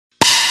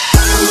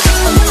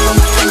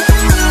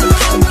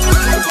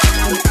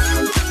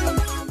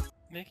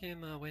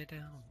Making my way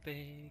down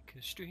Baker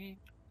Street.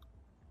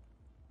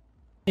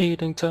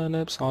 Eating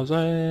turnips on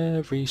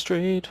every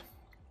street.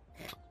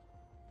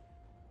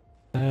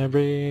 They're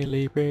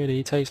really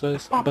pretty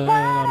tasteless, but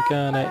I'm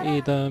gonna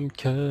eat them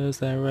cause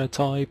they're a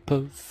type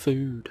of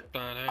food.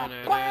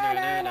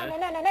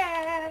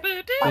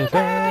 If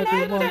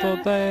everyone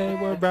thought they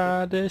were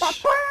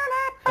radish,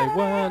 they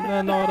weren't,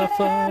 they're not a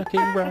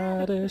fucking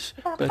radish.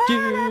 But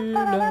you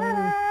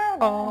know,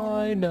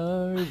 I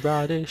know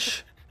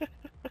radish.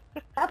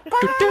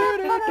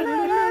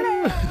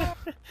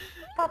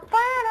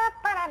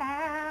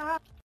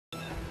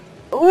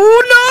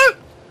 Oh no!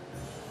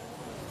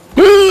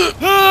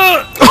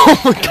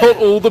 Oh my god,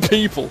 all the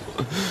people!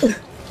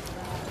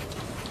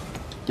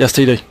 Yes,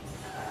 TD.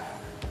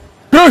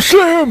 Yes,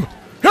 Slim!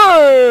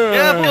 Yeah!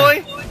 Yeah,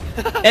 boy!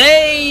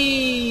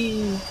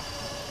 Hey!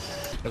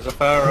 There's a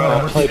fair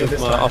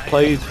I've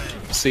played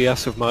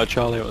CS with my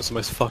Charlie. It was the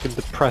most fucking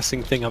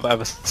depressing thing I've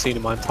ever seen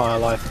in my entire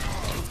life.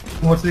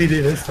 What did he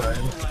do this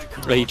time?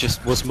 He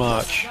just was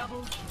March.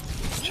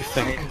 What do you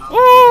think?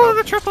 Oh,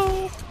 the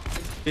triple!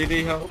 Did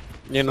he help?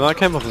 You know, that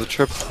came up as a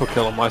triple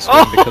kill on my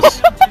screen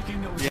because... I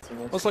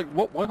was like,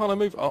 what? Why can't I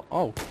move?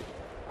 Oh.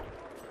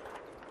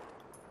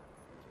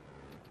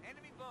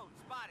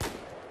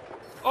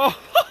 Oh!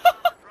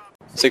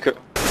 Secret.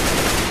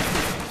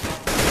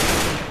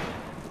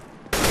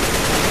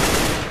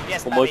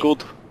 Yes, Oh my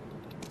god.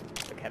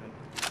 Kevin.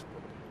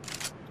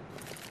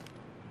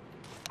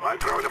 I'm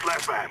throwing a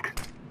flashbang.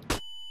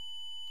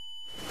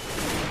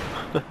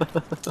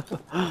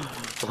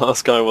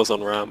 Last guy was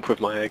on ramp with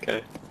my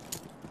AK.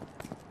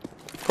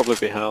 Probably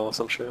be hell or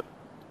some shit.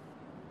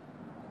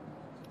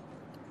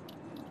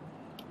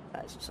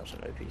 That is such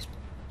an OP piece.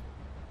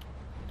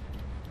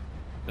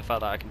 The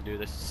fact that I can do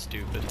this is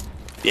stupid.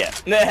 Yeah.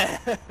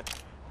 Even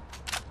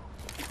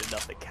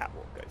nothing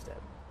catwalk goes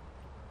down.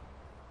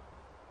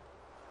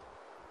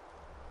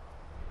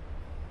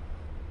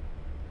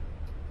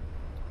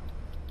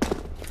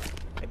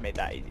 They made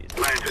that easy.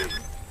 Planted.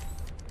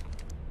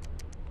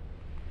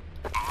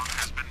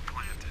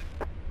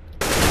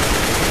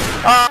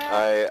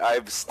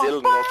 I've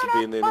still not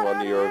been in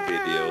one of your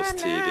videos,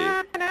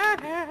 TD.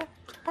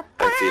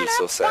 I feel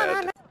so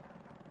sad.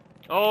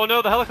 Oh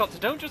no, the helicopter!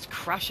 Don't just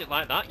crash it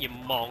like that, you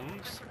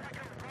mongs!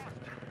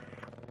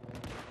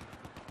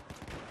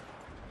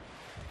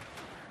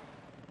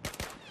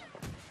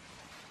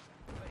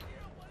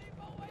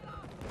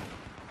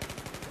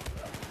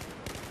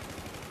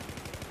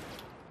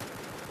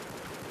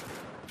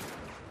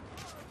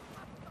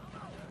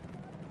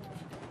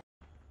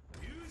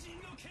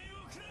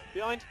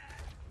 Behind.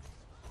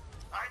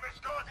 I'm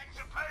escorting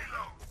the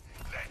payload.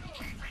 Let's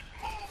keep it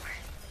moving.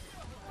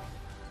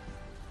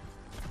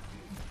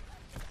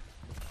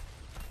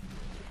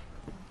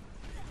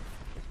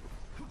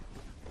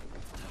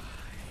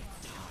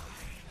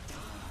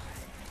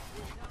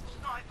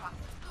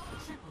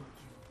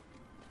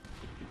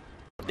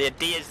 Yeah,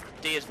 D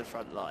is the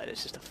front line.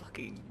 It's just a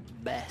fucking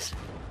mess.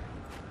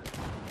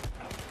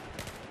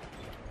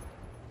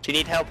 Do you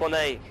need help on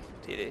A,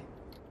 TD?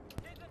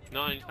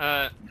 No,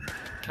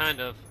 kind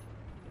of.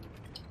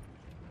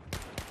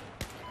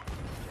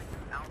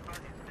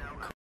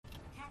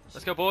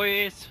 Let's go,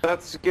 boys!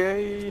 That's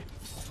gay.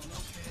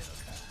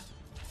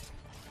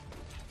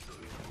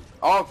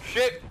 Oh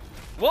shit!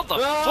 What the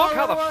fuck?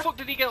 How the fuck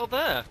did he get up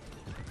there?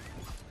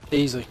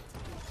 Easy.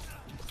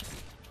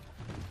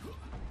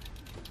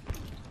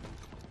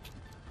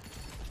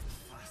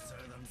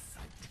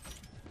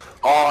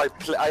 Oh,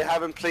 I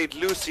haven't played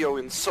Lucio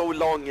in so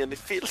long and it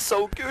feels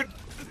so good.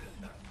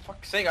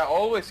 Fuck's sake, I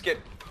always get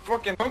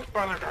fucking hooked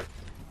by that.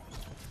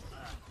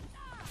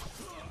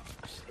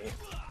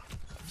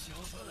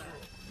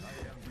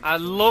 I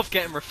love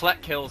getting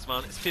reflect kills,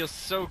 man. It feels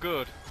so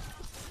good.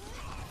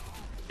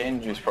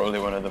 Genji's probably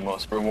one of the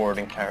most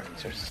rewarding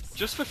characters.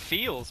 Just for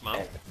feels,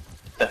 man.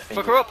 Definitely.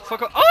 Fuck her up, fuck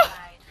her. Oh!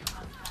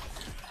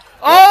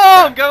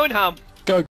 Oh, I'm going ham.